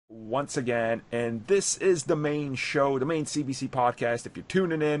once again, and this is the main show, the main CBC podcast. If you're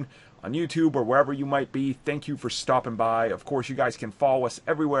tuning in on YouTube or wherever you might be, thank you for stopping by. Of course, you guys can follow us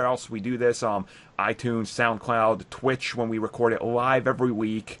everywhere else we do this, iTunes, SoundCloud, Twitch when we record it live every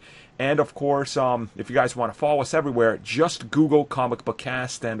week. And of course, if you guys want to follow us everywhere, just Google Comic Book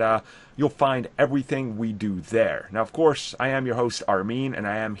Cast and you'll find everything we do there. Now, of course, I am your host, Armin, and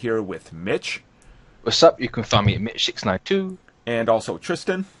I am here with Mitch. What's up? You can find me at Mitch692. And also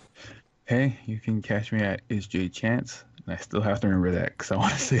Tristan. Hey, you can catch me at IsJChance. I still have to remember that because I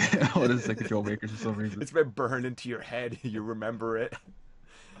want to say it. I want to say Control Makers for some reason. It's been burned into your head. You remember it.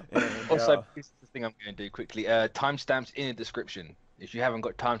 And, Also, this is the thing I'm going to do quickly. Timestamps in the description. If you haven't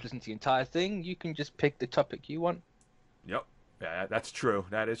got time to listen to the entire thing, you can just pick the topic you want. Yep. Yeah, that's true.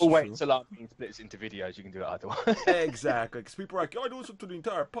 That is true. Or wait until I'm being split into videos. You can do it either way. Exactly. Because people are like, I don't listen to the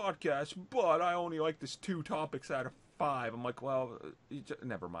entire podcast, but I only like this 2 topics out of 5. I'm like, well,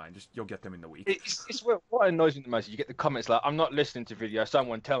 never mind. Just you'll get them in the week. It's what annoys me the most. You get the comments like, I'm not listening to video.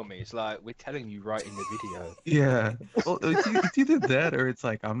 Someone tell me. It's like, we're telling you right in the video. Yeah. Well, it's either that or it's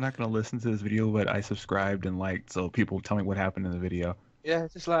like, I'm not going to listen to this video, but I subscribed and liked, so people tell me what happened in the video. Yeah,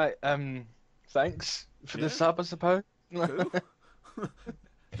 it's just like, thanks for the sub, I suppose.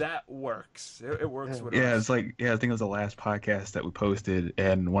 That works. It works with us. It's like, I think it was the last podcast that we posted,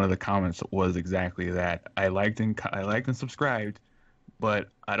 and one of the comments was exactly that. I liked and subscribed, but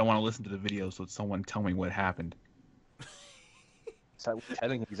I don't want to listen to the video, so someone tell me what happened. So we're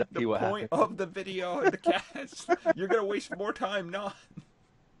telling you exactly what happened. The point of the video and the cast. You're gonna waste more time not.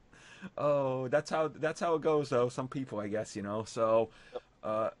 Oh, that's how it goes though. Some people, I guess, So,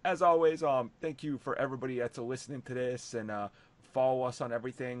 as always, thank you for everybody that's listening to this and follow us on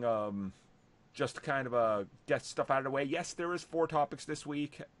everything. Just to kind of get stuff out of the way. Yes, there is 4 topics this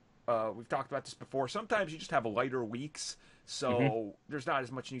week. We've talked about this before. Sometimes you just have lighter weeks, so there's not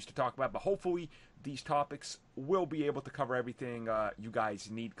as much news to talk about. But hopefully, these topics will be able to cover everything you guys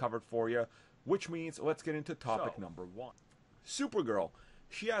need covered for you. Which means let's get into topic number 1. Supergirl.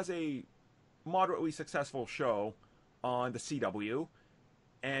 She has a moderately successful show on the CW,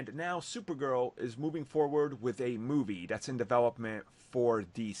 and now Supergirl is moving forward with a movie that's in development for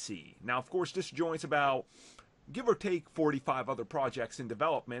DC. Now, of course, this joins about, give or take, 45 other projects in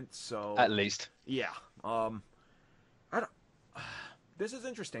development, so... At least. Yeah. This is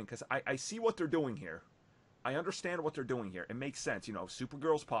interesting, because I see what they're doing here. I understand what they're doing here. It makes sense.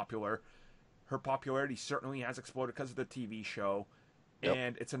 Supergirl's popular. Her popularity certainly has exploded because of the TV show. Yep.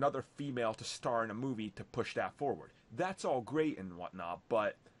 And it's another female to star in a movie to push that forward. That's all great and whatnot,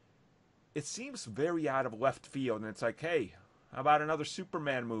 but it seems very out of left field. And it's like, hey, how about another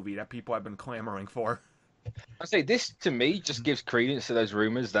Superman movie that people have been clamoring for? I say this to me just gives credence to those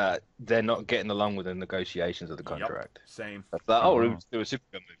rumors that they're not getting along with the negotiations of the contract. Yep, same. It's like, oh, let's do a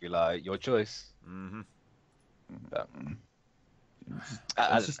Superman movie, like your choice. Mm-hmm. But,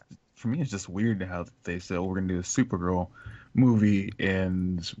 for me, it's just weird how they said, we're going to do a Supergirl movie,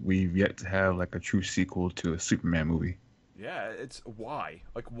 and we've yet to have like a true sequel to a Superman movie. Yeah, it's why?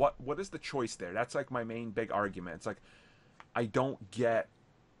 Like, what is the choice there? That's like my main big argument. It's like, I don't get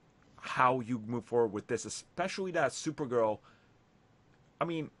how you move forward with this, especially that Supergirl. I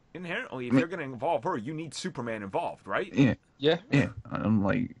mean, inherently, if you're going to involve her, you need Superman involved, right? Yeah. I'm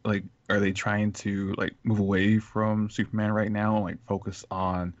like, are they trying to like move away from Superman right now? Like, focus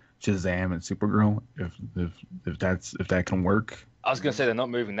on Shazam and Supergirl, if that can work. I was gonna say they're not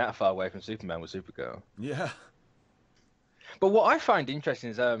moving that far away from Superman with Supergirl. Yeah. But what I find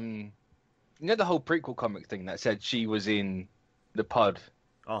interesting is the whole prequel comic thing that said she was in the pod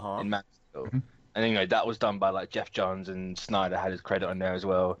in Man of Steel. And that was done by like Jeff Johns, and Snyder had his credit on there as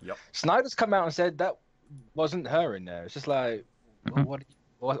well. Yep. Snyder's come out and said that wasn't her in there. It's just like,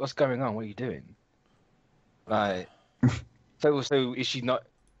 what's going on? What are you doing? Like, so is she not?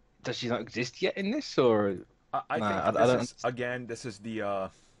 Does she not exist yet in this, or? I think this is the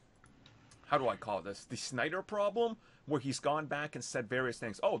how do I call this? The Snyder problem, where he's gone back and said various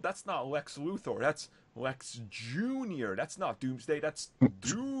things. Oh, that's not Lex Luthor. That's Lex Jr. That's not Doomsday. That's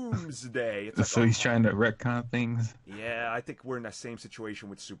Doomsday. It's like, so he's trying to retcon things. Yeah, I think we're in that same situation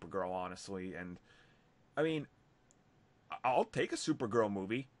with Supergirl, honestly. And I mean, I'll take a Supergirl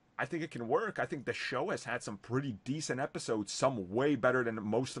movie. I think it can work. I think the show has had some pretty decent episodes, some way better than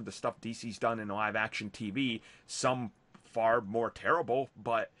most of the stuff DC's done in live-action TV, some far more terrible,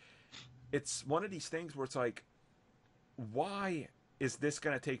 but it's one of these things where it's like, why is this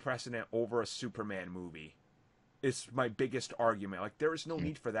going to take precedent over a Superman movie? Is my biggest argument. Like, there is no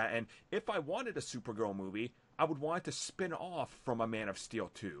need for that, and if I wanted a Supergirl movie, I would want it to spin off from a Man of Steel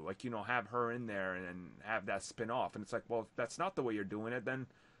 2. Like, have her in there and have that spin off. And it's like, well, if that's not the way you're doing it, then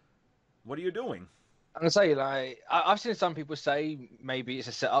What are you doing? I'm gonna say, like, I've seen some people say maybe it's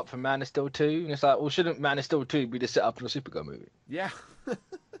a setup for Man of Steel 2, and it's like, well, shouldn't Man of Steel 2 be the setup for a Supergirl movie? Yeah.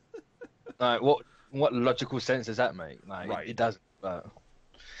 Like, what logical sense does that make? Like, Right. it doesn't. But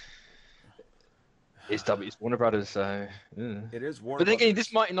it's Warner Brothers, so yeah. It is Warner But then again, Brothers.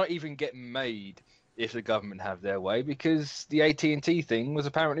 this might not even get made if the government have their way, because the AT&T thing was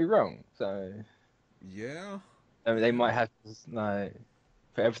apparently wrong. So Yeah. I mean, they might have to, like,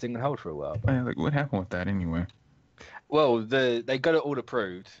 put everything on hold for a while. But... Man, like, what happened with that anyway? Well, they got it all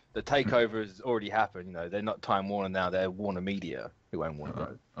approved. The takeover has already happened. You know, they're not Time Warner now; they're Warner Media, who own Warner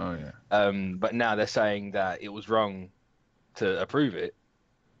Bros. Oh yeah. But now they're saying that it was wrong to approve it.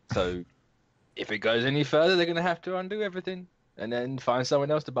 So if it goes any further, they're going to have to undo everything and then find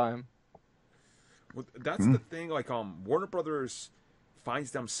someone else to buy them. Well, that's the thing. Like, Warner Brothers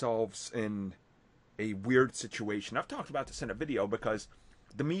finds themselves in a weird situation. I've talked about this in a video because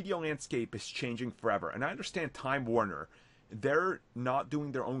the media landscape is changing forever, and I understand Time Warner. They're not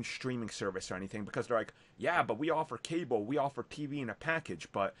doing their own streaming service or anything because they're like, yeah, but we offer cable, we offer TV in a package.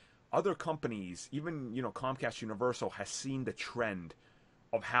 But other companies, even Comcast Universal, has seen the trend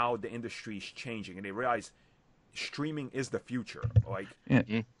of how the industry is changing, and they realize streaming is the future. Like, Yeah.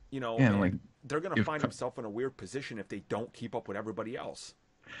 Like, they're gonna find themselves in a weird position if they don't keep up with everybody else.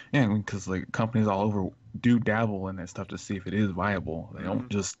 Yeah, because like companies all over do dabble in that stuff to see if it is viable. They don't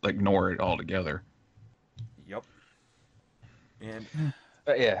just ignore it altogether. Yep. And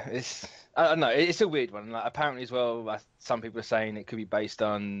But yeah, I don't know. It's a weird one. Like, apparently as well, some people are saying it could be based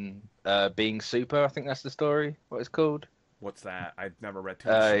on Being Super. I think that's the story. What it's called. what's that? I've never read too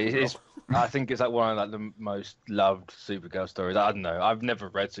much. I think it's like one of like the most loved Supergirl stories. I don't know. I've never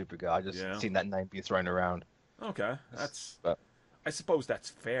read Supergirl. I just seen that name being thrown around. Okay, I suppose that's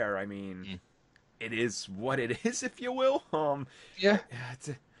fair. I mean, it is what it is, if you will. Yeah.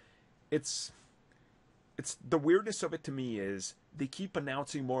 It's the weirdness of it to me is they keep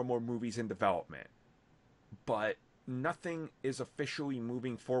announcing more and more movies in development, but nothing is officially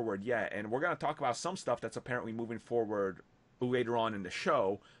moving forward yet. And we're going to talk about some stuff that's apparently moving forward later on in the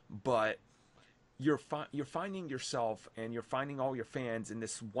show, but you're finding yourself and you're finding all your fans in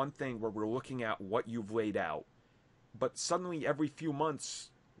this one thing where we're looking at what you've laid out. But suddenly, every few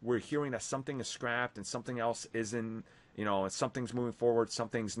months, we're hearing that something is scrapped and something else isn't, and something's moving forward,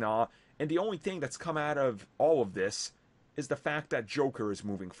 something's not. And the only thing that's come out of all of this is the fact that Joker is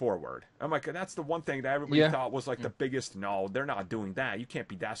moving forward. I'm like, that's the one thing that everybody thought was like the biggest. No, they're not doing that. You can't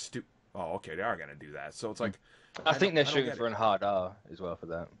be that stupid. Oh, okay, they are going to do that. So it's like, I think they're shooting for an hard R as well for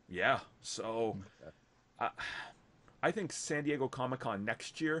that. Yeah. So I think San Diego Comic-Con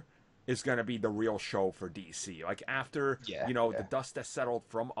next year is going to be the real show for DC. Like, after, the dust has settled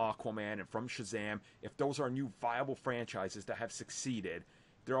from Aquaman and from Shazam, if those are new viable franchises that have succeeded,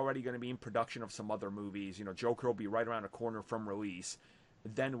 they're already going to be in production of some other movies. Joker will be right around the corner from release.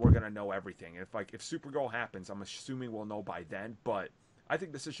 Then we're going to know everything. If Supergirl happens, I'm assuming we'll know by then. But I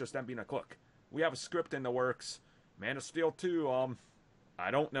think this is just them being like, look, we have a script in the works. Man of Steel 2,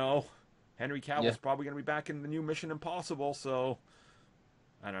 I don't know. Henry Cavill's probably going to be back in the new Mission Impossible, so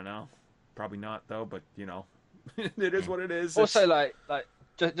I don't know. Probably not, though, but, it is what it is. Also, like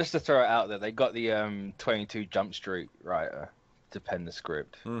just to throw it out there, they got the 22 Jump Street writer to pen the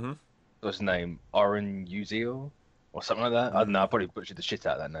script. Mm-hmm. What's his name? Oren Uziel? Or something like that? I don't know, I probably butchered the shit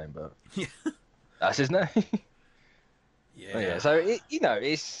out of that name, but that's his name. Yeah. So,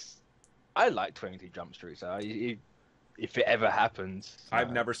 I like 22 Jump Street, so if it ever happens...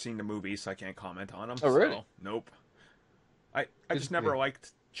 I've never seen the movie, so I can't comment on them. Oh, really? So, nope. I just never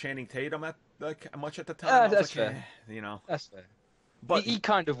liked Channing Tatum much at the time. That's fair. That's fair. But he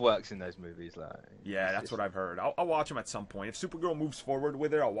kind of works in those movies, like. Yeah, that's what I've heard. I'll watch him at some point. If Supergirl moves forward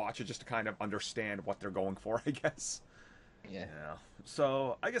with it, I'll watch it just to kind of understand what they're going for, I guess. Yeah.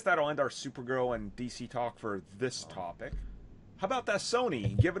 So I guess that'll end our Supergirl and DC talk for this topic. How about that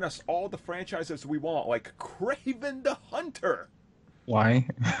Sony giving us all the franchises we want, like Kraven the Hunter? Why?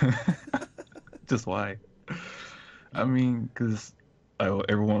 Just why? I mean, because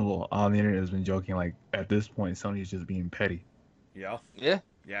everyone on the internet has been joking, like, at this point, Sony's just being petty. Yeah.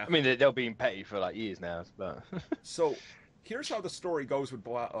 I mean, they'll be petty for like years now, but. So, here's how the story goes with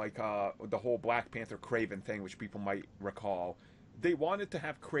the whole Black Panther Kraven thing, which people might recall. They wanted to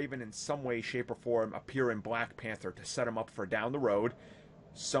have Kraven in some way, shape, or form appear in Black Panther to set him up for down the road.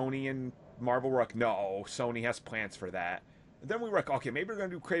 Sony and Marvel were like, no, Sony has plans for that. And then we were like, okay, maybe we're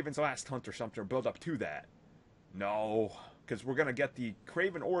going to do Kraven's Last Hunt or something, or build up to that. No, because we're going to get the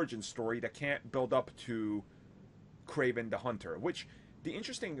Kraven origin story that can't build up to Kraven the Hunter, which the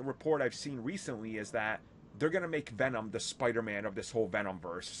interesting report I've seen recently is that they're gonna make Venom the Spider-Man of this whole Venom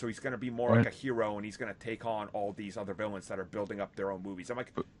verse. So he's gonna be more like a hero, and he's gonna take on all these other villains that are building up their own movies. I'm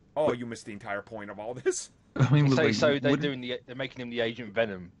like, oh, you missed the entire point of all this. I mean, so they're making him the Agent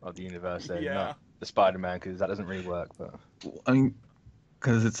Venom of the universe, then, not the Spider-Man, because that doesn't really work. But I mean,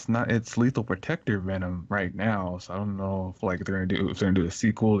 because it's Lethal Protector Venom right now, so I don't know if they're gonna do a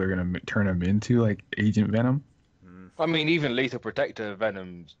sequel, they're gonna turn him into like Agent Venom. I mean, even Lethal Protector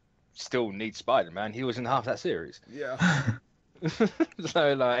Venom still needs Spider-Man. He was in half that series. Yeah. So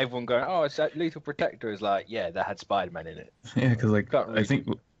everyone going, oh, it's that Lethal Protector is like, yeah, that had Spider-Man in it. Yeah, because I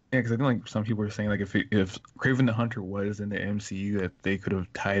think some people were saying if Kraven the Hunter was in the MCU, that they could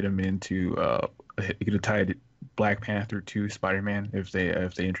have tied him into they could have tied Black Panther to Spider-Man if they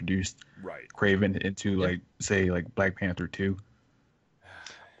introduced Kraven into say Black Panther 2.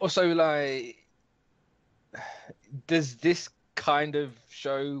 Also, does this kind of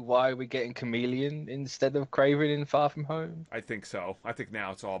show why we're getting Chameleon instead of Kraven in Far From Home? I think so. I think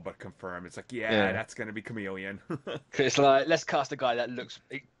now it's all but confirmed. It's like, that's going to be Chameleon. It's like, let's cast a guy that looks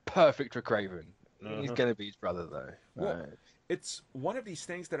perfect for Kraven. He's going to be his brother, though. Well, it's one of these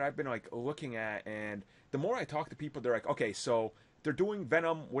things that I've been looking at, and the more I talk to people, they're like, okay, so they're doing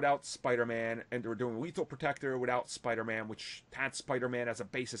Venom without Spider-Man, and they're doing Lethal Protector without Spider-Man, which had Spider-Man as a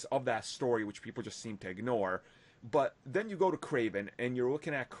basis of that story, which people just seem to ignore. But then you go to Kraven, and you're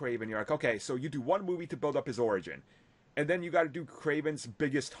looking at Kraven, you're like, okay, so you do one movie to build up his origin. And then you got to do Kraven's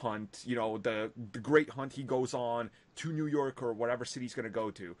biggest hunt, the great hunt he goes on to New York or whatever city he's going to go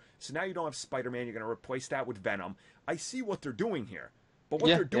to. So now you don't have Spider-Man, you're going to replace that with Venom. I see what they're doing here. But what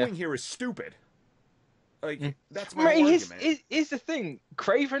they're doing here is stupid. That's my argument. Here's the thing.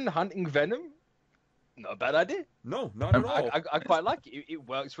 Kraven hunting Venom, not a bad idea. No, not at all. I quite like it. It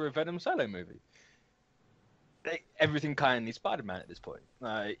works for a Venom solo movie. Everything kind of needs Spider-Man at this point.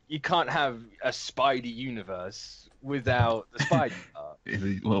 You can't have a Spidey universe without the Spidey part.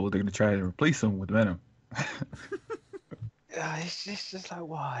 Well, they're going to try to replace him with Venom. It's just like,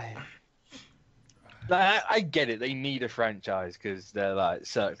 why? I get it. They need a franchise because they're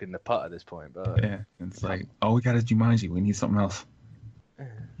circling the putt at this point. But yeah, it's we got a Jumanji. We need something else.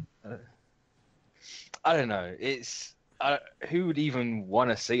 I don't know. It's who would even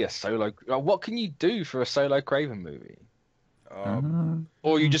want to see a solo? What can you do for a solo Kraven movie? Or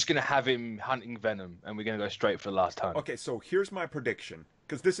are you just going to have him hunting Venom, and we're going to go straight for the last hunt? Okay, so here's my prediction,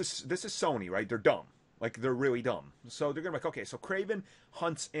 because this is Sony, right? They're dumb. They're really dumb. So they're going to be like, okay, so Kraven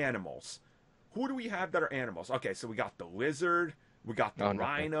hunts animals. Who do we have that are animals? Okay, so we got the lizard, we got the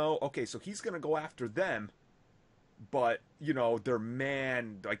rhino. Okay, so he's going to go after them, but,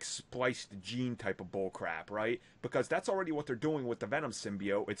 they're spliced gene type of bullcrap, right? Because that's already what they're doing with the Venom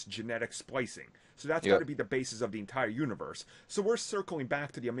symbiote. It's genetic splicing. So that's got to be the basis of the entire universe. So we're circling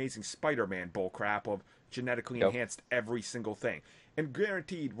back to the Amazing Spider-Man bullcrap of genetically enhanced every single thing. And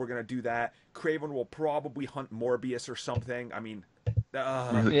guaranteed we're going to do that. Kraven will probably hunt Morbius or something. I mean...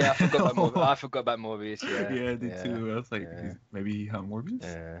 I forgot about Morbius. Yeah, I did too. I was like, maybe he hunt Morbius?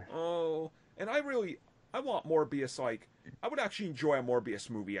 Yeah. Oh, and I want Morbius, I would actually enjoy a Morbius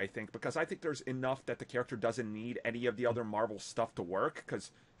movie, I think, because I think there's enough that the character doesn't need any of the other Marvel stuff to work,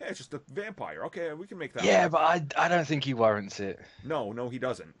 because, it's just a vampire. Okay, we can make that work. But I don't think he warrants it. No, he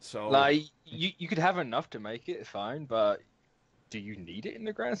doesn't. So you could have enough to make it, fine, but do you need it in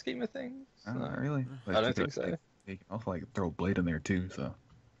the grand scheme of things? Not really. I don't think so. You can also throw a Blade in there too, so.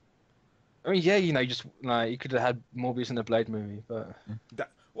 I mean, you just you could have had Morbius in the Blade movie, but.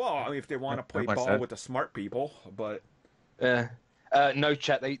 If they want to play ball with the smart people, but. No,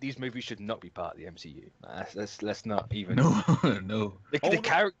 chat. These movies should not be part of the MCU. Let's not even. No. The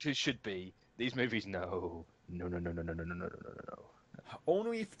characters should be. These movies, no.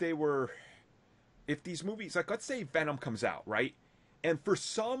 Only if they were. If these movies, let's say Venom comes out, right, and for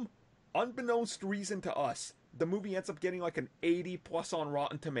some unbeknownst reason to us, the movie ends up getting an 80+ on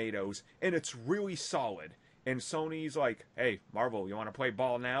Rotten Tomatoes, and it's really solid. And Sony's like, hey, Marvel, you want to play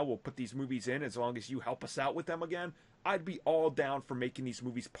ball now? We'll put these movies in as long as you help us out with them again. I'd be all down for making these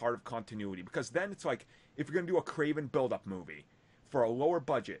movies part of continuity. Because then it's if you're going to do a Kraven build-up movie for a lower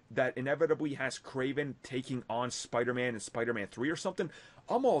budget that inevitably has Kraven taking on Spider-Man and Spider-Man 3 or something,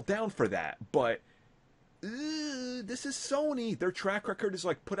 I'm all down for that. But this is Sony. Their track record is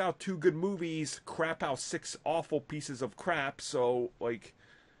put out 2 good movies, crap out 6 awful pieces of crap. So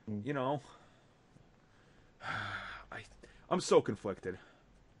I'm so conflicted.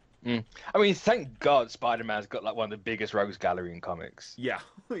 I mean, thank God Spider-Man's got one of the biggest rogues gallery in comics. Yeah,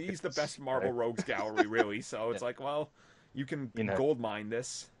 he's the best Marvel rogues gallery, really. So it's you can gold mine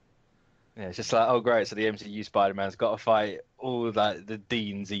this. Yeah, it's just oh great, so the MCU Spider-Man's got to fight all the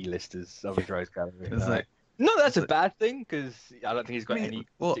Dean Z-listers of his rogues gallery. It's No, that's a bad thing because I don't think he's got any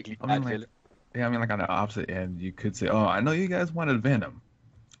particularly bad feeling. Yeah, I mean, like on the opposite end, you could say, "Oh, I know you guys wanted Venom,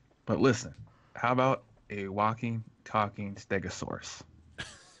 but listen, how about a walking, talking Stegosaurus?"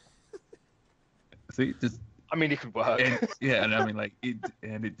 See, just I mean, it could work. And I mean, like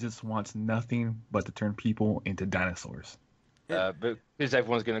it just wants nothing but to turn people into dinosaurs. But because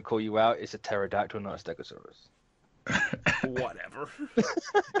everyone's going to call you out, it's a pterodactyl, not a Stegosaurus. Whatever.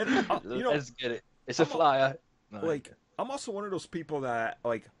 And, let's get it. It's a flyer. I'm also one of those people that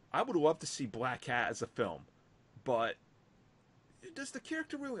I would love to see Black Cat as a film, but does the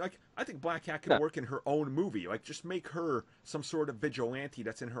character really I think Black Cat could work in her own movie. Just make her some sort of vigilante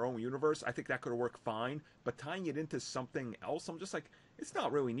that's in her own universe. I think that could work fine, but tying it into something else, I'm just it's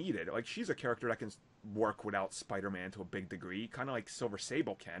not really needed. She's a character that can work without Spider-Man to a big degree, kind of like Silver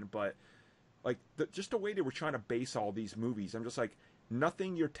Sable can, but just the way they were trying to base all these movies, I'm just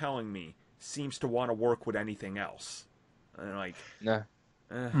nothing you're telling me seems to want to work with anything else. And no.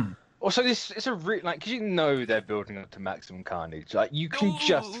 Also, it's a because they're building up to maximum carnage. You can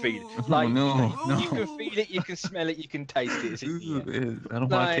just feel it. You can feel it, you can smell it, you can taste it. It's I don't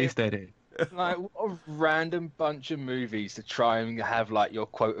want to taste that. What a random bunch of movies to try and have your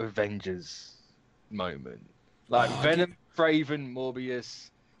quote Avengers moment. Venom, Kraven, Morbius,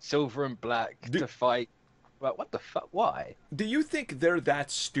 Silver and Black to fight. What the fuck? Why? Do you think they're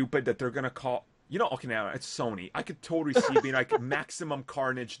that stupid that they're gonna call? Okay, now it's Sony. I could totally see being Maximum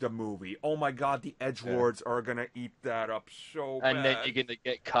Carnage the movie. Oh my god, the Edgelords are gonna eat that up so bad. And then you're gonna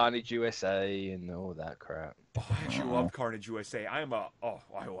get Carnage USA and all that crap. Oh, I actually love Carnage USA. I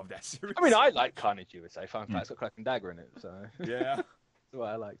love that series. I mean, I like Carnage USA. Fun fact, it's got Cloak and Dagger in it, so yeah, that's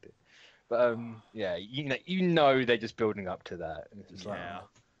why I liked it. But yeah, they're just building up to that, and it's just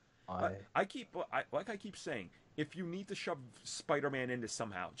I keep saying, if you need to shove Spider-Man into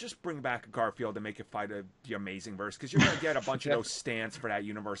somehow, just bring back Garfield and make it fight the Amazing Verse, because you're going to get a bunch of those stands for that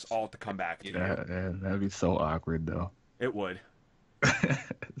universe all to come back to. Yeah, that'd be so awkward, though. It would.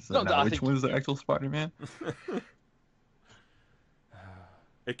 Which one's the actual Spider-Man?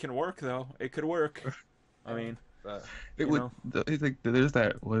 It can work, though. It could work. I mean... it would. There's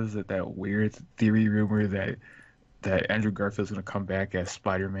that weird theory rumor that Andrew Garfield's gonna come back as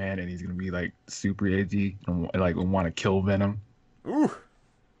Spider-Man and he's gonna be super edgy and want to kill Venom. Ooh.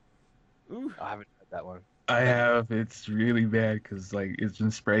 I haven't heard that one. I have. It's really bad because it's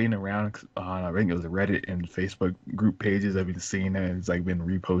been spreading around on I think it was Reddit and Facebook group pages. I've been seeing it. It's been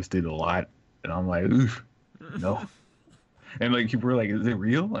reposted a lot, and I'm oof, no. And people are "Is it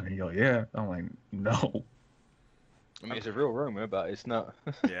real?" And you go, "Yeah." I'm "No." I mean, it's a real rumor, but it's not.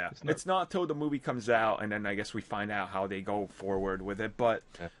 Yeah, it's not till the movie comes out, and then I guess we find out how they go forward with it. But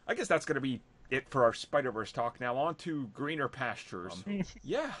I guess that's going to be it for our Spider-Verse talk. Now on to greener pastures.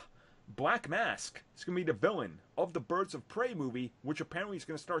 Yeah, Black Mask is going to be the villain of the Birds of Prey movie, which apparently is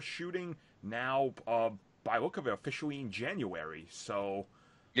going to start shooting now, by look of it, officially in January. So,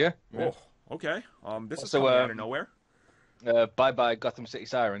 yeah. Oh, okay. This is coming out of nowhere. Bye-bye Gotham City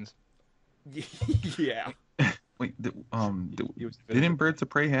Sirens. Yeah. Wait, didn't Birds of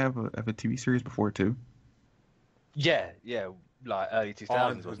Prey have a TV series before too? Yeah, early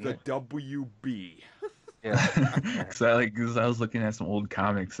 2000s, wasn't it? The WB. Yeah. Cause I was looking at some old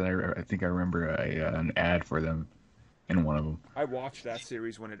comics and I think I remember an ad for them in one of them. I watched that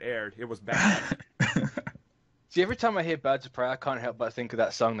series when it aired. It was bad. See, every time I hear Birds of Prey, I can't help but think of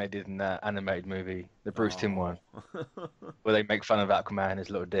that song they did in that animated movie, the Bruce Timm one, where they make fun of Aquaman and his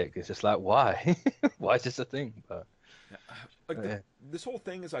little dick. It's just why? Why is this a thing? But this whole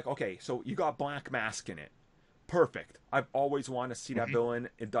thing is okay, so you got Black Mask in it. Perfect. I've always wanted to see that villain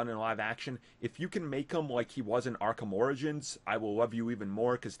done in live action. If you can make him like he was in Arkham Origins, I will love you even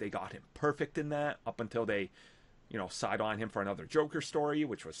more because they got him perfect in that up until they... sideline him for another Joker story,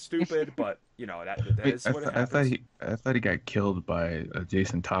 which was stupid, but that is what it happens. I thought he got killed by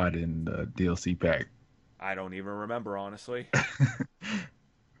Jason Todd in the DLC pack. I don't even remember, honestly.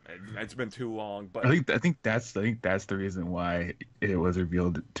 It's been too long, but I think that's the reason why it was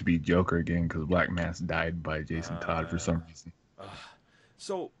revealed to be Joker again, because Black Mask died by Jason Todd for some reason.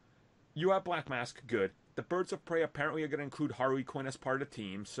 So you have Black Mask, good. The Birds of Prey apparently are going to include Harley Quinn as part of the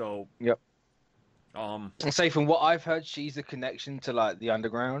team, so yep. Say from what I've heard, she's a connection to the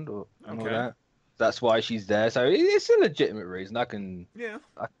underground or all that. That's why she's there. So it's a legitimate reason. I can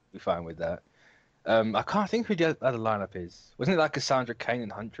be fine with that. I can't think who the other lineup is. Wasn't it Cassandra Cain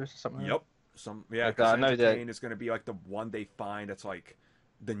and Huntress or something? Yep. I know that Cain is going to be the one they find that's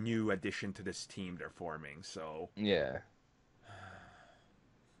the new addition to this team they're forming. So yeah.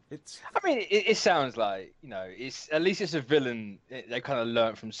 It's. I mean, it sounds like, it's at least it's a villain. They kind of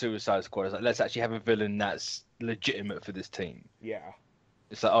learned from Suicide Squad. It's like, let's actually have a villain that's legitimate for this team. Yeah.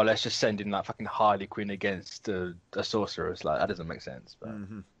 It's like, oh, let's just send in like fucking Harley Quinn against a sorcerer. It's like, that doesn't make sense. But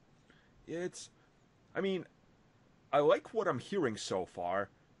It's. I mean, I like what I'm hearing so far,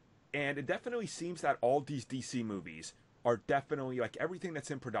 and it definitely seems that all these DC movies are definitely, like, everything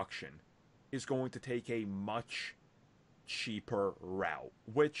that's in production is going to take a much cheaper route,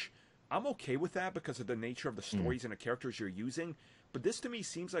 which I'm okay with that because of the nature of the stories and the characters you're using. But this to me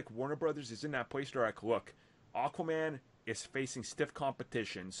seems like Warner Brothers is in that place where, like, look, Aquaman is facing stiff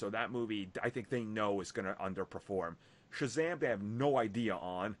competition, so that movie I think they know is going to underperform. Shazam they have no idea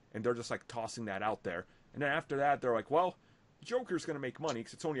on, and they're just like tossing that out there. And then after that they're like, well, Joker's going to make money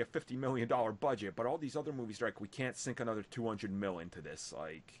because it's only a $50 million budget, but all these other movies are like, we can't sink another $200 million into this.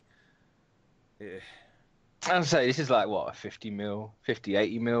 Like, I'd say this is like, what, a 50 mil, 50,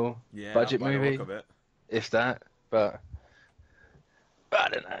 80 mil budget by the movie? look of it. If that. But I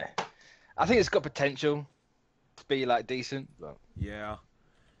don't know. I think it's got potential to be like decent. But... Yeah.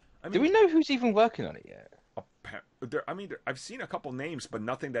 I mean, do we know who's even working on it yet? I've seen a couple names, but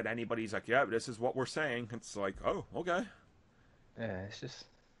nothing that anybody's like, yeah, this is what we're saying. It's like, oh, okay. Yeah, it's just...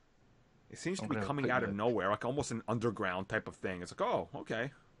 It seems to be coming out of nowhere, like almost an underground type of thing. It's like, oh,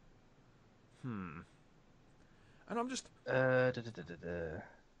 okay. And I'm just... So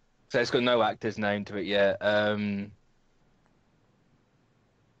it's got no actor's name to it yet.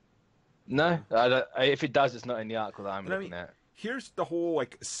 No, I don't, if it does, it's not in the article that I'm looking at. Here's the whole,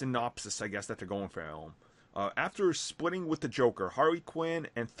 like, synopsis, I guess, that they're going for. After splitting with the Joker, Harley Quinn,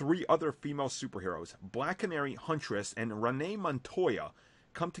 and 3 other female superheroes, Black Canary, Huntress, and Renee Montoya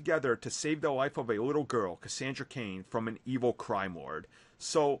come together to save the life of a little girl, Cassandra Cain, from an evil crime lord.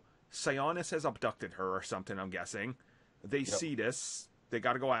 So, Sionis has abducted her or something, I'm guessing. They see this. They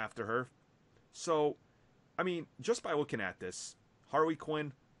got to go after her. So, I mean, just by looking at this, Harley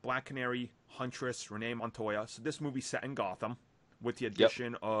Quinn, Black Canary, Huntress, Renee Montoya. So this movie's set in Gotham with the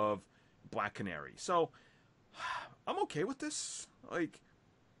addition of Black Canary. So I'm okay with this. Like,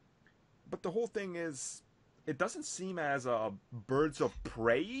 but the whole thing is, it doesn't seem as Birds of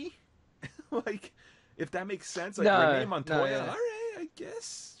Prey. Like, if that makes sense. Like, Renee Montoya, all right, I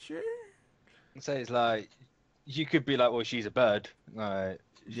guess, sure. So it's like, you could be like, well, she's a bird.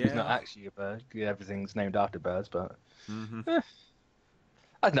 She's not actually a bird. Everything's named after birds, but...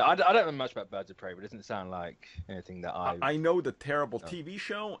 I don't know. I don't know much about Birds of Prey, but it doesn't sound like anything that I know the terrible TV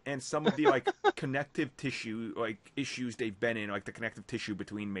show and some of the, like, connective tissue, like, issues they've been in, like the connective tissue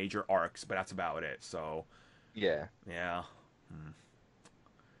between major arcs, but that's about it. So, yeah.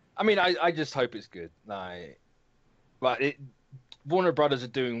 I mean, I just hope it's good. Warner Brothers are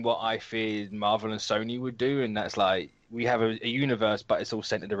doing what I feared Marvel and Sony would do, and that's like, we have a universe, but it's all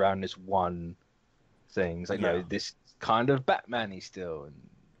centered around this one thing. It's like, no, this kind of Batman-y still,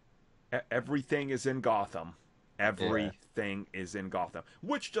 and everything is in Gotham. Everything is in Gotham,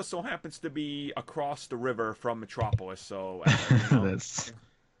 which just so happens to be across the river from Metropolis. So that's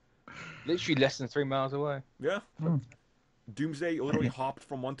literally less than 3 miles away. Yeah, Doomsday literally hopped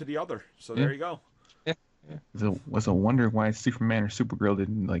from one to the other. So there you go. Was a wonder why Superman or Supergirl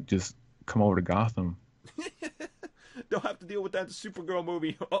didn't like just come over to Gotham. They'll have to deal with that in the Supergirl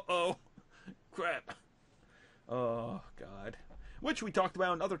movie. Uh-oh, crap. Oh, God. Which we talked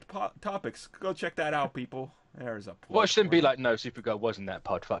about in other topics. Go check that out, people. There's a plug. Watch them be like, no, Supergirl wasn't that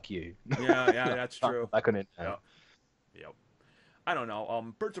pod. Fuck you. Yeah, that's true. I couldn't. Yep. I don't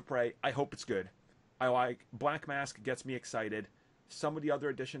know. Birds of Prey, I hope it's good. I like Black Mask, gets me excited. Some of the other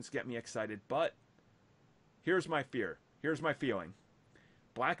editions get me excited, but here's my fear. Here's my feeling.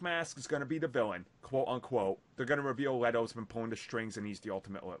 Black Mask is going to be the villain, quote unquote. They're going to reveal Leto's been pulling the strings and he's the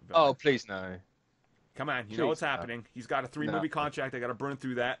ultimate villain. Oh, please no. Come on, you know what's happening. He's got a 3-movie contract. They got to burn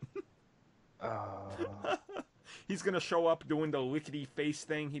through that. He's going to show up doing the lickety face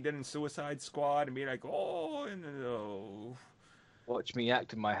thing he did in Suicide Squad and be like, oh, no. Watch me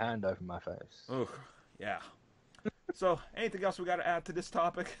acting my hand over my face. Ugh, yeah. So, anything else we got to add to this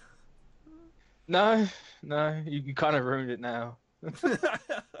topic? No, you kind of ruined it now.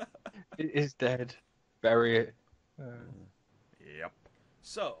 It is dead. Bury it. Yep.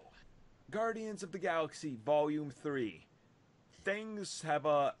 So, Guardians of the Galaxy Volume 3. Things have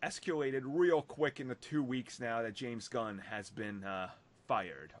escalated real quick in the 2 weeks now that James Gunn has been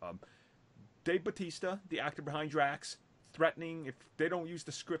fired. Dave Bautista, the actor behind Drax, threatening if they don't use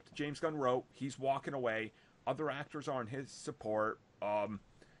the script James Gunn wrote, he's walking away. Other actors are in his support.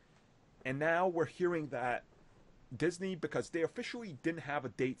 And now we're hearing that Disney, because they officially didn't have a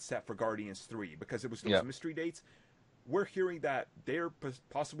date set for Guardians 3, because it was those mystery dates, we're hearing that they're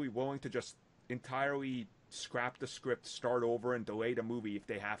possibly willing to just entirely scrap the script, start over, and delay the movie if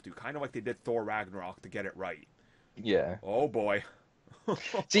they have to. Kind of like they did Thor Ragnarok to get it right. Yeah. Oh, boy.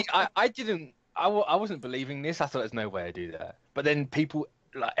 See, I wasn't believing this. I thought there's no way I do that. But then people,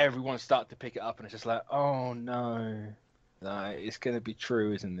 like everyone started to pick it up, and it's just like, oh no, like it's gonna be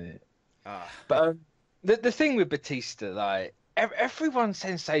true, isn't it? But the thing with Batista, like everyone's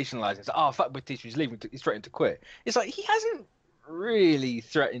sensationalizing. It's like, oh fuck, Batista, he's threatened to quit. It's like he hasn't really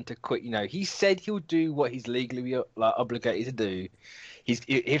threatened to quit. You know, he said he'll do what he's legally like obligated to do.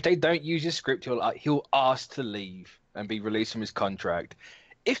 If they don't use his script, he'll ask to leave and be released from his contract.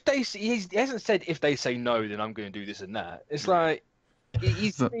 He hasn't said if they say no, then I'm going to do this and that. It's like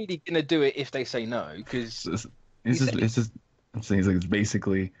he's really going to do it if they say no, because it's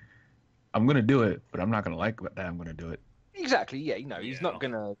basically I'm going to do it, but I'm not going to like that I'm going to do it. Exactly. Yeah. You know, he's not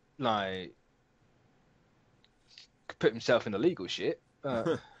going to like put himself in the legal shit.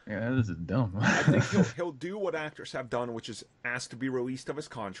 Yeah, this is dumb. I think he'll do what actors have done, which is ask to be released of his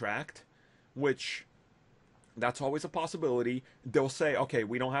contract, which that's always a possibility. They'll say, okay,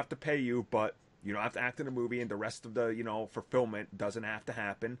 we don't have to pay you, but you don't have to act in a movie, and the rest of the, fulfillment doesn't have to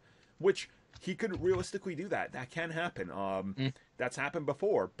happen, which he could realistically do that. That can happen. That's happened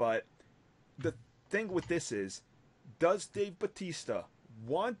before, but the thing with this is, does Dave Bautista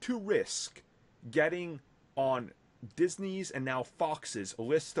want to risk getting on Disney's and now Fox's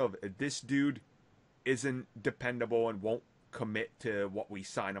list of this dude isn't dependable and won't commit to what we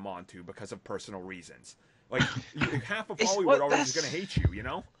sign him on to because of personal reasons? Like, half of Hollywood already is going to hate you,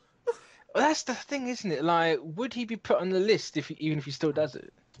 Well, that's the thing, isn't it? Like, would he be put on the list even if he still does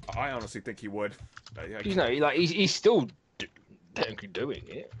it? I honestly think he would. He's still technically doing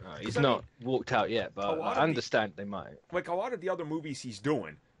it. He's not walked out yet, but I understand they might. Like, a lot of the other movies he's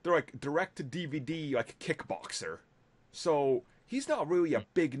doing, they're like direct-to-DVD, like Kickboxer. So he's not really a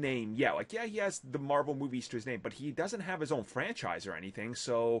big name yet. Like, yeah, he has the Marvel movies to his name, but he doesn't have his own franchise or anything,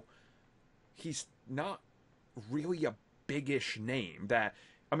 so he's not really a big-ish name.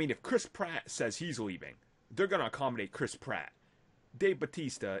 If Chris Pratt says he's leaving, they're going to accommodate Chris Pratt. Dave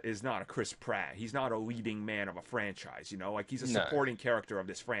Bautista is not a Chris Pratt. He's not a leading man of a franchise, Like, he's a supporting character of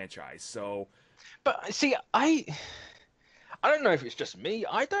this franchise, so... But, see, I don't know if it's just me.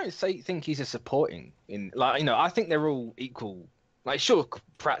 I don't think he's a supporting I think they're all equal. Like, sure,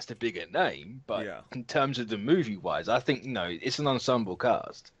 Pratt's the bigger name, but in terms of the movie-wise, I think, it's an ensemble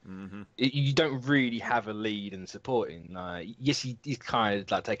cast. Mm-hmm. You don't really have a lead and supporting. Yes, he's kind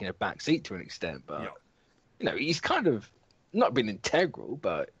of like taking a back seat to an extent, but, he's kind of not been integral,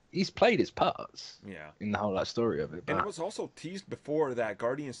 but he's played his parts in the whole story of it. But... And it was also teased before that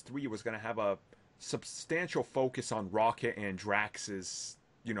Guardians 3 was going to have a substantial focus on Rocket and Drax's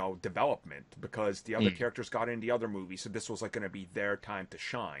development, because the other characters got in the other movies, so this was like going to be their time to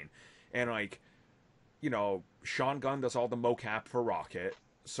shine. And Sean Gunn does all the mocap for Rocket,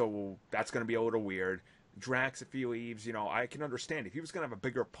 so that's going to be a little weird. Drax, if he leaves, I can understand if he was going to have a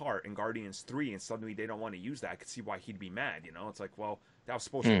bigger part in Guardians 3 and suddenly they don't want to use that, I could see why he'd be mad. It's like, well, that was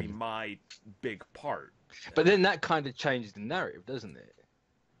supposed to be my big part. But then that kind of changes the narrative, doesn't it?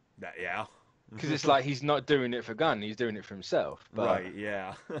 Yeah. Because it's like he's not doing it for Gunn, he's doing it for himself. But... Right,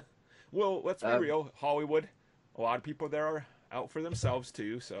 yeah. Well, let's be real. Hollywood, a lot of people there are out for themselves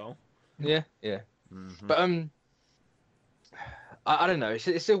too, so... Yeah. Mm-hmm. But, I don't know.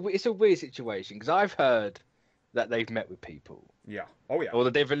 It's a weird situation, because I've heard that they've met with people. Yeah. Oh, yeah. Or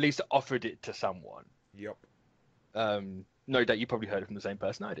that they've at least offered it to someone. Yep. No doubt you probably heard it from the same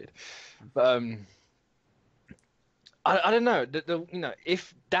person I did. But, I don't know.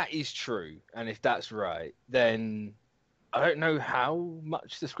 If that is true and if that's right, then I don't know how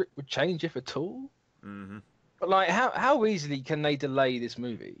much the script would change, if at all. Mm-hmm. But how easily can they delay this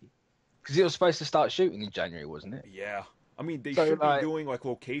movie? Because it was supposed to start shooting in January, wasn't it? Yeah. They should be doing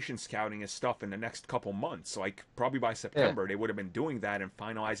location scouting and stuff in the next couple months. Like, probably by September they would have been doing that and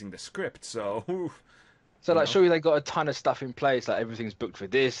finalizing the script. So. So surely they got a ton of stuff in place. Like, everything's booked for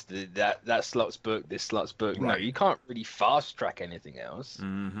this, that slot's booked, this slot's booked. Right. No, you can't really fast track anything else.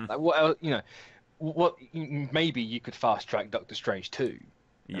 Mm-hmm. Like, what else? Maybe you could fast track Doctor Strange 2.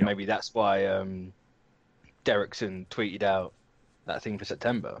 Yep. Maybe that's why Derrickson tweeted out that thing for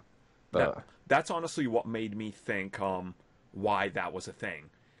September. But that's honestly what made me think why that was a thing.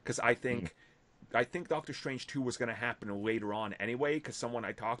 Because I think Doctor Strange 2 was going to happen later on anyway, because someone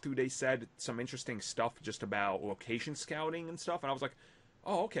I talked to, they said some interesting stuff just about location scouting and stuff, and I was like,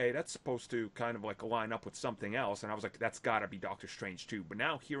 oh, okay, that's supposed to kind of like line up with something else, and I was like, that's got to be Doctor Strange 2. But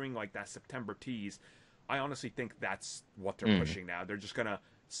now hearing like that September tease, I honestly think that's what they're pushing now. They're just going to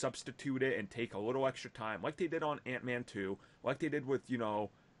substitute it and take a little extra time, like they did on Ant-Man 2, like they did with, Thor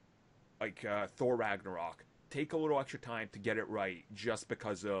Ragnarok. Take a little extra time to get it right just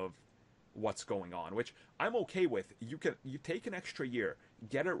because of what's going on, which I'm okay with. You take an extra year,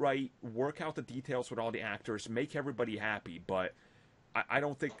 get it right, work out the details with all the actors, make everybody happy, but I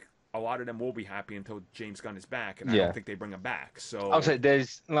don't think a lot of them will be happy until James Gunn is back, and I don't think they bring him back. So I'll say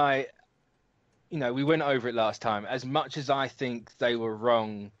there's we went over it last time. As much as I think they were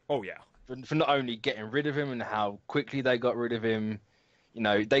wrong, for not only getting rid of him and how quickly they got rid of him,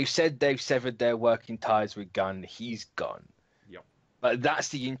 they've said they've severed their working ties with Gunn. He's gone. Yep. But that's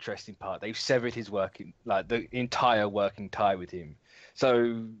the interesting part. They've severed his the entire working tie with him.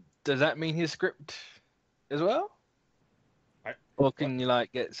 So does that mean his script as well? Or can you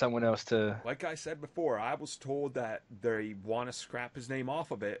get someone else to? Like I said before, I was told that they want to scrap his name off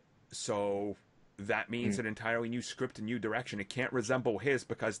of it, so that means an entirely new script and new direction. It can't resemble his,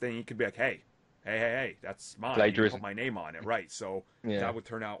 because then he could be like, hey, that's mine. Plagiarism. Put my name on it, right? So that would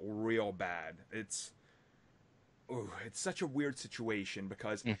turn out real bad. It's such a weird situation,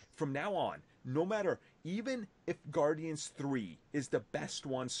 because from now on, no matter, even if Guardians 3 is the best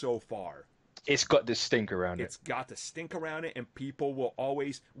one so far, it's got this stink around it. It's got the stink around it, and people will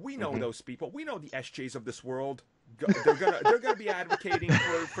always. We know those people. We know the SJs of this world. They're gonna be advocating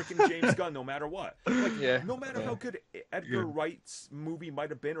for freaking James Gunn no matter what. No matter how good Edgar Wright's movie might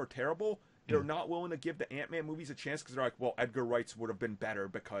have been or terrible, they're not willing to give the Ant-Man movies a chance, because they're like, well, Edgar Wright's would have been better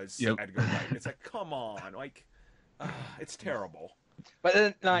because Edgar Wright. It's like, come on, it's terrible. But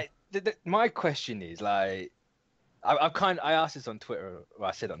then, my question is I asked this on Twitter, or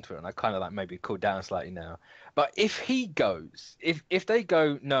I said on Twitter, and I kind of maybe cooled down slightly now. But if he goes, if they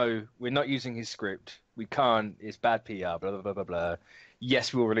go, no, we're not using his script, we can't, it's bad PR, blah, blah, blah, blah, blah.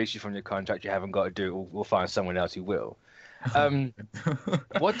 Yes, we'll release you from your contract, you haven't got to do it, we'll find someone else who will.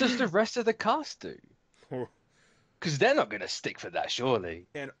 What does the rest of the cast do? Because they're not going to stick for that, surely.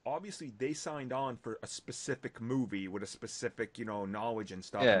 And obviously, they signed on for a specific movie with a specific, knowledge and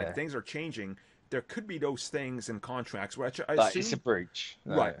stuff. And if things are changing, there could be those things in contracts, which I assume it's a breach,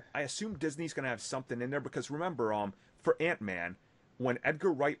 right? I assume Disney's going to have something in there, because remember, for Ant-Man, when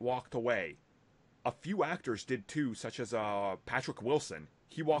Edgar Wright walked away, a few actors did too, such as Patrick Wilson.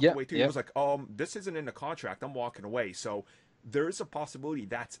 He walked away too. He was like, this isn't in the contract. I'm walking away. So there is a possibility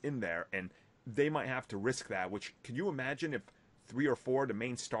that's in there, and they might have to risk that. Which, can you imagine if 3 or 4 of the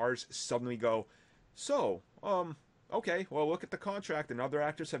main stars suddenly go, okay, well, look at the contract, and other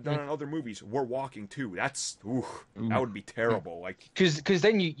actors have done on other movies. We're walking too. That would be terrible. Because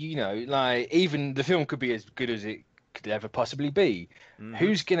then you even the film could be as good as it could ever possibly be.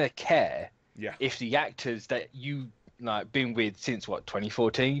 Who's gonna care? If the actors that you been with since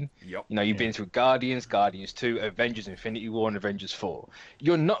 2014. You've been through Guardians 2, Avengers Infinity War, and Avengers 4.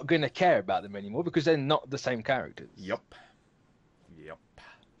 You're not gonna care about them anymore, because they're not the same characters. Yep.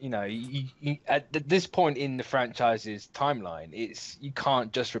 You at this point in the franchise's timeline, you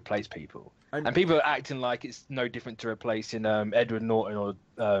can't just replace people. And people are acting like it's no different to replacing Edward Norton or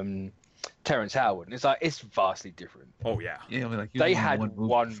Terrence Howard. And it's vastly different. Oh yeah. They had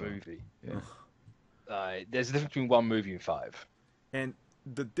one movie. There's a difference between one movie and 5. And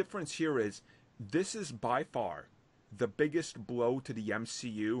the difference here is, this is by far the biggest blow to the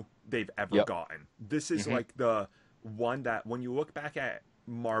MCU they've ever gotten. This is the one that, when you look back at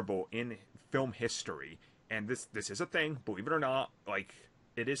Marvel in film history, and this is a thing, believe it or not,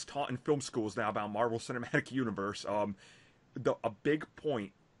 it is taught in film schools now about Marvel Cinematic Universe. A big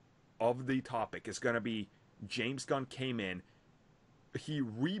point of the topic is going to be, James Gunn came in, he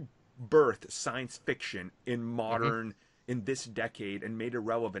rebirthed science fiction in modern in this decade, and made it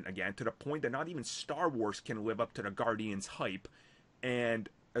relevant again, to the point that not even Star Wars can live up to the Guardians hype. And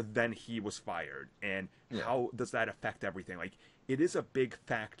then he was fired. And how does that affect everything? It is a big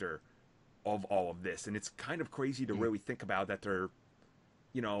factor of all of this, and it's kind of crazy to really think about that. They're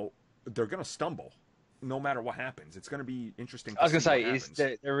going to stumble no matter what happens. It's going to be interesting. I was going to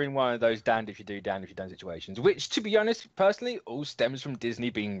say, they're in one of those damned if you do, damned if you don't situations, which, to be honest, personally, all stems from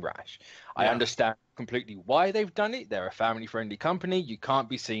Disney being rash. I understand completely why they've done it. They're a family-friendly company. You can't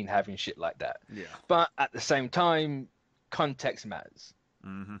be seen having shit like that. But at the same time, context matters.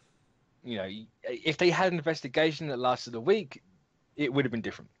 If they had an investigation that lasted a week, it would have been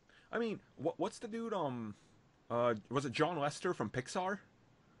different. I mean, what's the dude? Was it John Lester from Pixar?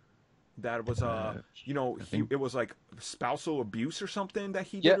 That was it was spousal abuse or something that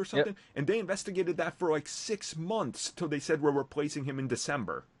he did or something, and they investigated that for 6 months till they said we're replacing him in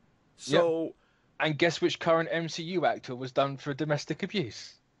December. So, and guess which current MCU actor was done for domestic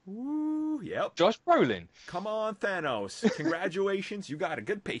abuse? Ooh. Yep. Josh Brolin. Come on, Thanos. Congratulations, you got a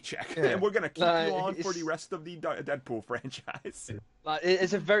good paycheck. Yeah. And we're going to keep you on for the rest of the Deadpool franchise. Like,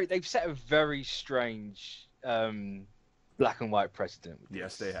 they've set a very strange black and white precedent.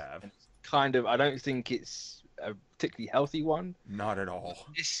 Yes, they have. And kind of, I don't think it's a particularly healthy one. Not at all.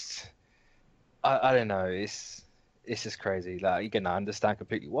 I don't know. It's just crazy. Like, you can understand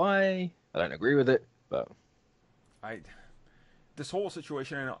completely why. I don't agree with it, but this whole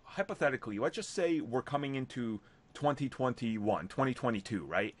situation, and hypothetically, let's just say we're coming into 2022,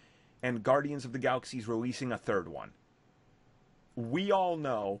 right? And Guardians of the Galaxy is releasing a third one. We all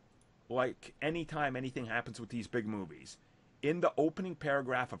know, like, anytime anything happens with these big movies, in the opening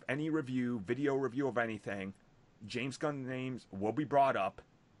paragraph of any review, video review of anything, James Gunn's names will be brought up,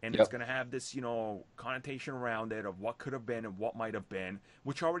 and it's going to have this, connotation around it of what could have been and what might have been,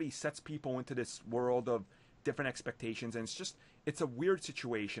 which already sets people into this world of different expectations, and it's a weird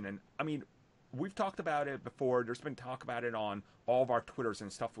situation. And I mean, we've talked about it before. There's been talk about it on all of our Twitters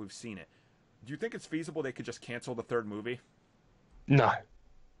and stuff. We've seen it. Do you think it's feasible they could just cancel the third movie? No,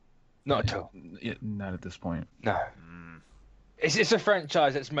 not at all. Not at this point. No. It's a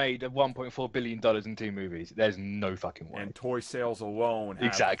franchise that's made $1.4 billion in 2 movies. There's no fucking way. And toy sales alone have,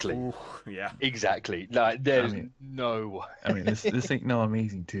 exactly. Ooh, yeah. Exactly. Like, there's no way. I mean, this ain't no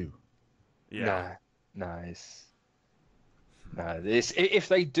Amazing 2. Yeah. If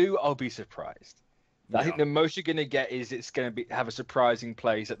they do, I'll be surprised. I think the most you're gonna get is it's gonna have a surprising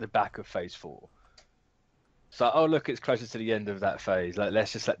place at the back of Phase 4. So, look, it's closer to the end of that phase. Like,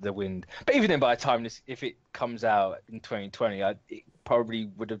 let's just let the wind. But even then, by the time if it comes out in 2020, it probably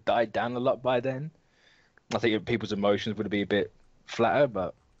would have died down a lot by then. I think people's emotions would be a bit flatter,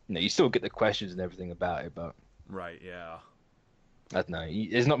 but you still get the questions and everything about it. But right, yeah. I don't know.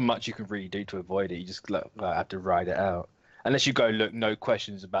 There's not much you can really do to avoid it. You just have to ride it out, unless you go, look, no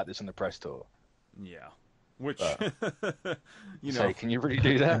questions about this on the press tour. Yeah. Which, say, can you really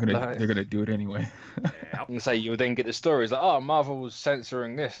do that? They're gonna do it anyway. And say you'll then get the stories like, Marvel was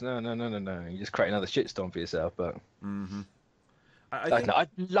censoring this. No. You just create another shitstorm for yourself. But I'd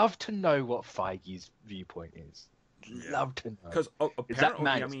love to know what Feige's viewpoint is. Love to know. Because apparently, that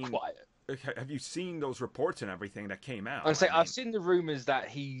man is quiet. Have you seen those reports and everything that came out? I've seen the rumors that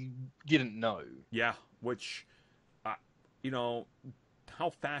he didn't know. Yeah, which, how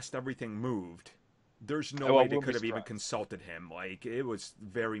fast everything moved. There's no way they could have even consulted him. Like, it was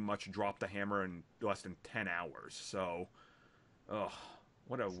very much drop the hammer in less than 10 hours. So,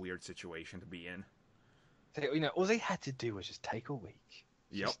 what a weird situation to be in. All they had to do was just take a week.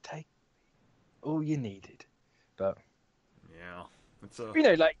 Yep. Just take all you needed. But yeah,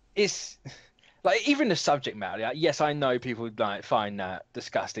 it's like even the subject matter. Like, yes, I know people find that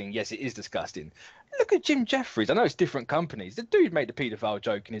disgusting. Yes, it is disgusting. Look at Jim Jeffries. I know it's different companies. The dude made the paedophile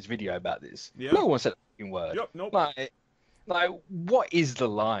joke in his video about this. Yeah. No one said a fucking word. Yep, nope. Like, what is the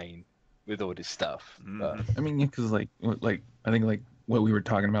line with all this stuff? I mean, because I think what we were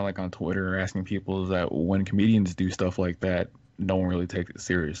talking about like on Twitter or asking people is that when comedians do stuff like that, no one really takes it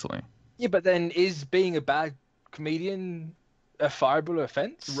seriously. Yeah, but then is being a bad comedian a fireable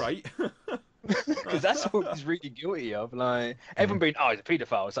offense? Right. Because that's what he's really guilty of. Like, everyone being, he's a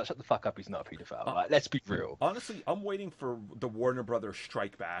paedophile. It's like, shut the fuck up, he's not a paedophile. Like, let's be real. Honestly, I'm waiting for the Warner Brothers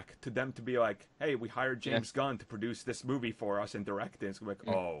strike back to them to be like, hey, we hired James Gunn to produce this movie for us and direct it. It's like,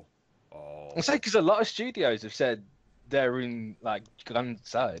 It's like, because a lot of studios have said they're in, like, Gunn's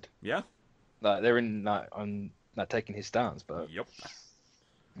side. Yeah. Like, they're in, on taking his stance, but... Yep.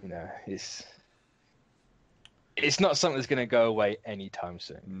 It's not something that's going to go away anytime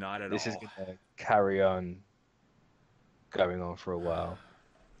soon. Not at all. This is going to carry on going on for a while.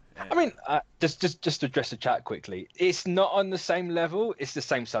 Yeah. I mean, just to address the chat quickly, it's not on the same level. It's the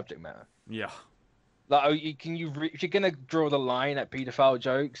same subject matter. Yeah. Like, if you're going to draw the line at paedophile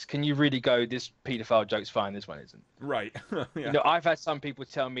jokes, can you really go, this paedophile joke's fine, this one isn't? Right. Yeah. I've had some people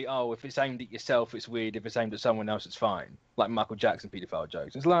tell me, if it's aimed at yourself, it's weird. If it's aimed at someone else, it's fine. Like Michael Jackson paedophile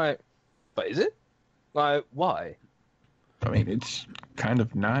jokes. It's like, but is it? Like, why? I mean, it's kind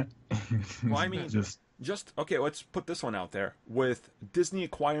of not. Well, I mean, just okay, let's put this one out there. With Disney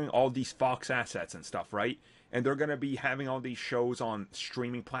acquiring all these Fox assets and stuff, right? And they're going to be having all these shows on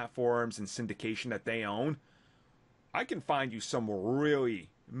streaming platforms and syndication that they own. I can find you some really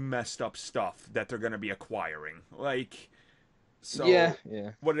messed up stuff that they're going to be acquiring. Like, so yeah.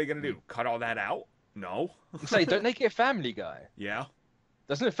 What are they going to do? Cut all that out? No. Say, don't they get Family Guy? Yeah.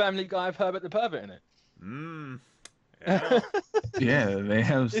 Doesn't a Family Guy have Herbert the Pervert in it? Yeah. Yeah, they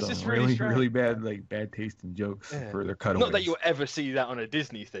have some really bad taste in jokes for their cutaways. Not that you'll ever see that on a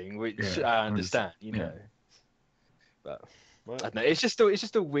Disney thing, which I understand, you know. But I don't know. It's just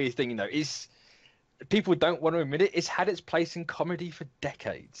a weird thing, you know. People don't want to admit it. It's had its place in comedy for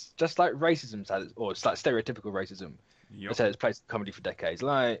decades, just like racism's had its, or it's like stereotypical racism. It's had its place in comedy for decades.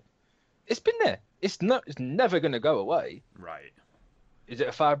 Like, it's been there. It's never going to go away. Right. Is it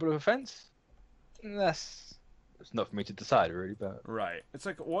a fireable offense? It's not for me to decide, really. But right. It's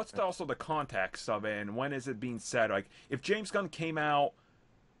like, what's also the context of it, and when is it being said? Like, if James Gunn came out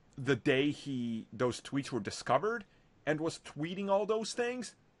the day those tweets were discovered and was tweeting all those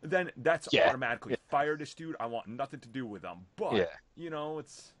things, then that's automatically fire this dude. I want nothing to do with them. But you know,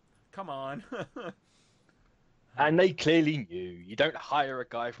 it's come on. And they clearly knew. You don't hire a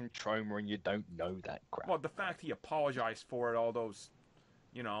guy from Troma and you don't know that crap. Well, the fact he apologized for it, all those,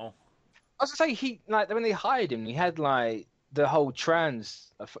 you know. I was gonna say when they hired him, he had like the whole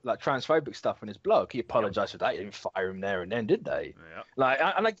transphobic stuff on his blog. He apologized for that. He didn't fire him there and then, did they? Yeah. Like,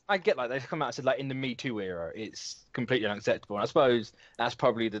 I get like they've come out and said like in the Me Too era, it's completely unacceptable. And I suppose that's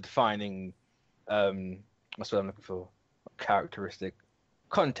probably the defining, what's what I'm looking for, characteristic,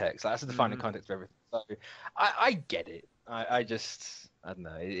 context. Like, that's the defining context of everything. So I get it. I don't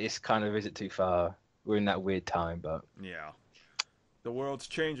know. It's kind of, is it too far? We're in that weird time, but yeah, the world's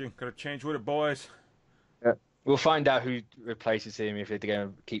changing. Gotta change with it, boys. Yeah. We'll find out who replaces him if they're going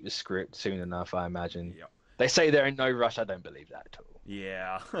to keep the script soon enough, I imagine. Yep. They say they're in no rush. I don't believe that at all.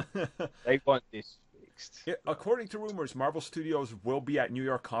 Yeah. They want this fixed. According to rumors, Marvel Studios will be at New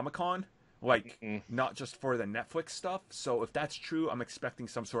York Comic Con, like not just for the Netflix stuff. So if that's true, I'm expecting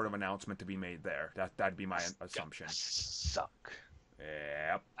some sort of announcement to be made there. That'd be my assumption. Suck.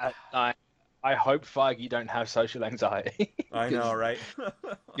 Yep. I hope Feige don't have social anxiety. I know, right?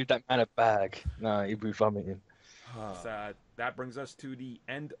 Give that man a bag. No, he'd be vomiting. That brings us to the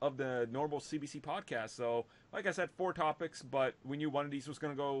end of the normal CBC podcast. So, like I said, 4 topics, but we knew one of these was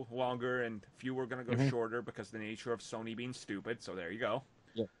going to go longer and a few were going to go shorter because of the nature of Sony being stupid. So there you go.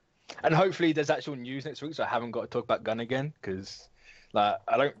 Yeah, and hopefully there's actual news next week, so I haven't got to talk about Gunn again because, like,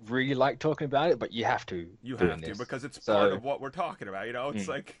 I don't really like talking about it, but you have to. You have to because it's part of what we're talking about. You know, it's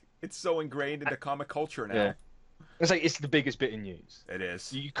like it's so ingrained into comic culture now. Yeah. It's like it's the biggest bit in news. It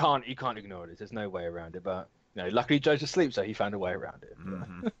is. You can't ignore it. There's no way around it, but. You know, luckily Joe's asleep, so he found a way around it.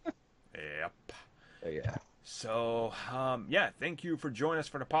 Yep. Yeah. So, thank you for joining us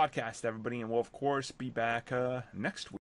for the podcast, everybody, and we'll, of course, be back next week.